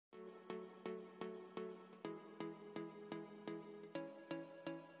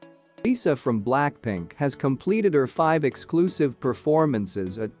Lisa from BLACKPINK has completed her 5 exclusive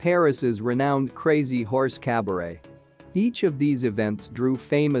performances at Paris's renowned Crazy Horse Cabaret. Each of these events drew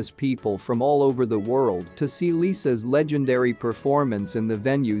famous people from all over the world to see Lisa's legendary performance in the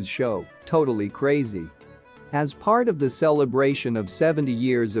venue's show, Totally Crazy. As part of the celebration of 70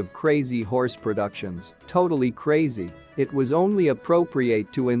 years of Crazy Horse Productions, Totally Crazy, it was only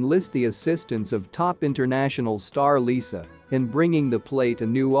appropriate to enlist the assistance of top international star Lisa in bringing the play to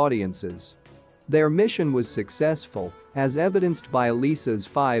new audiences. Their mission was successful, as evidenced by Lisa's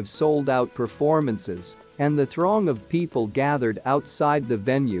 5 sold-out performances and the throng of people gathered outside the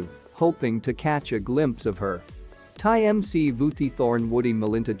venue, hoping to catch a glimpse of her. Thai MC Vuthithorn Woody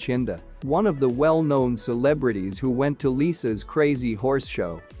Malintachinda, one of the well-known celebrities who went to Lisa's Crazy Horse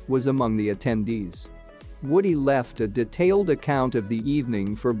show, was among the attendees. Woody left a detailed account of the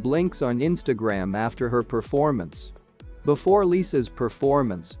evening for Blinks on Instagram after her performance. Before Lisa's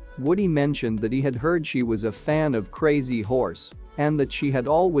performance, Woody mentioned that he had heard she was a fan of Crazy Horse and that she had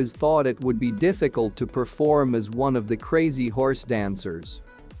always thought it would be difficult to perform as one of the Crazy Horse dancers.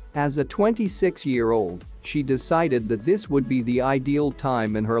 As a 26-year-old, she decided that this would be the ideal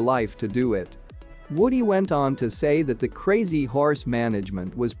time in her life to do it. Woody went on to say that the Crazy Horse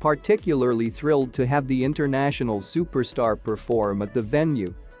management was particularly thrilled to have the international superstar perform at the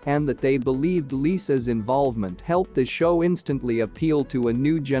venue and that they believed Lisa's involvement helped the show instantly appeal to a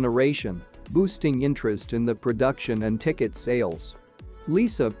new generation, boosting interest in the production and ticket sales.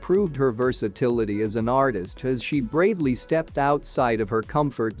 Lisa proved her versatility as an artist as she bravely stepped outside of her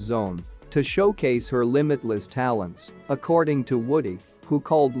comfort zone to showcase her limitless talents, according to Woody, who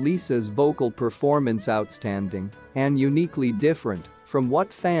called Lisa's vocal performance outstanding and uniquely different from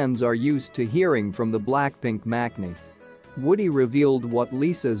what fans are used to hearing from the BLACKPINK maknae. Woody revealed what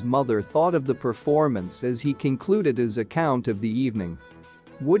Lisa's mother thought of the performance as he concluded his account of the evening.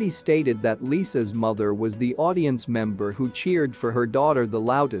 Woody stated that Lisa's mother was the audience member who cheered for her daughter the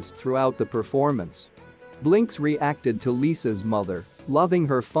loudest throughout the performance. Blinks reacted to Lisa's mother, loving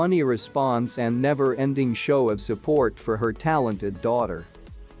her funny response and never-ending show of support for her talented daughter.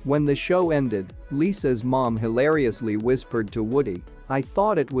 When the show ended, Lisa's mom hilariously whispered to Woody, "I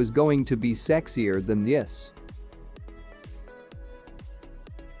thought it was going to be sexier than this."